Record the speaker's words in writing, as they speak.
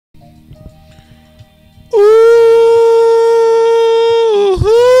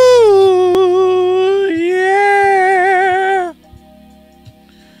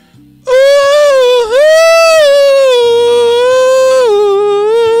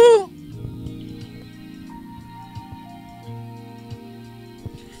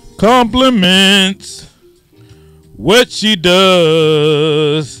compliments what she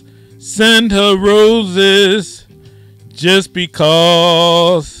does. Send her roses just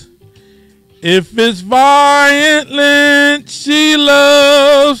because. If it's violence she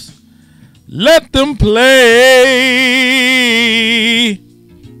loves, let them play.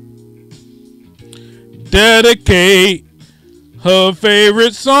 Dedicate her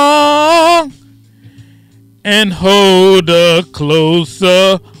favorite song and hold her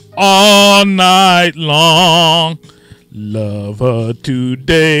closer all night long. Love her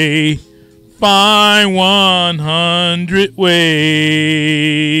today. Find 100 ways.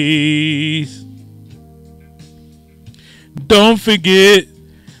 Don't forget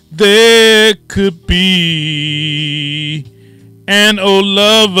there could be an old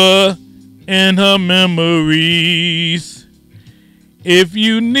lover in her memories. If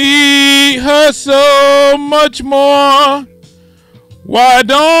you need her so much more, why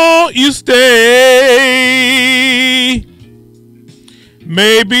don't you stay?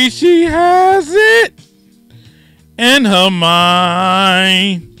 Maybe she has it in her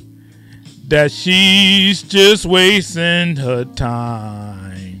mind that she's just wasting her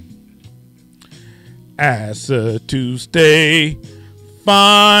time. Ask her to stay.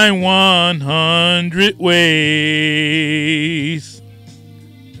 Find 100 ways.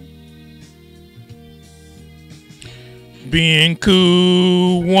 Being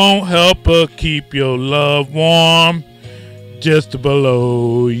cool won't help her keep your love warm. Just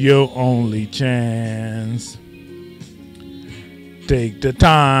below your only chance. Take the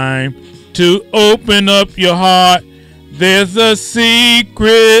time to open up your heart. There's a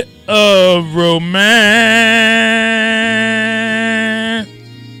secret of romance.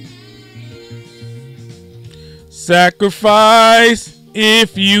 Sacrifice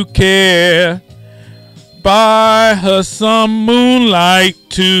if you care. Buy her some moonlight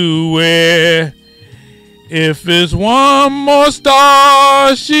to wear. If it's one more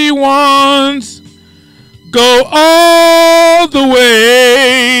star she wants, go all the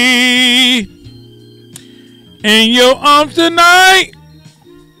way. In your arms tonight,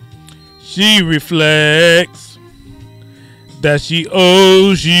 she reflects that she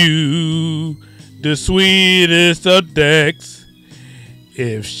owes you the sweetest of decks.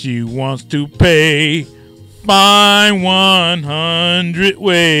 If she wants to pay, find 100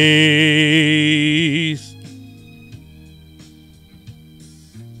 ways.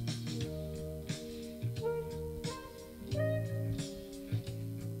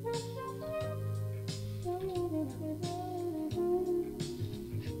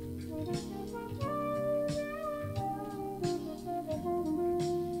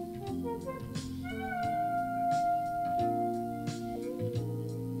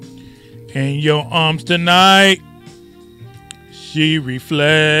 In your arms tonight, she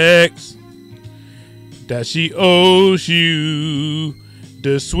reflects that she owes you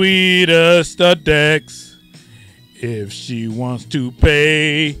the sweetest of decks. If she wants to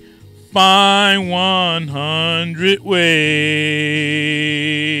pay, find 100 ways.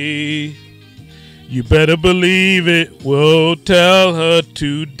 You better believe it, we'll tell her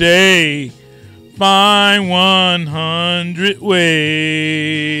today. Find 100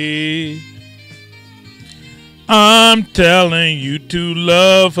 ways. I'm telling you to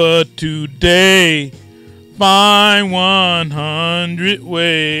love her today. Find 100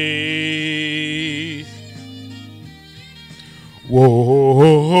 ways.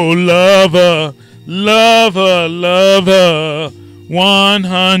 Whoa, love her, love her, love her.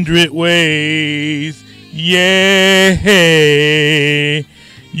 100 ways. Yeah.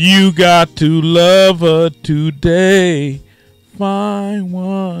 You got to love her today. Find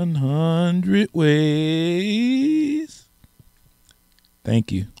 100 ways.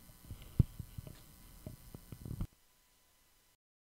 Thank you.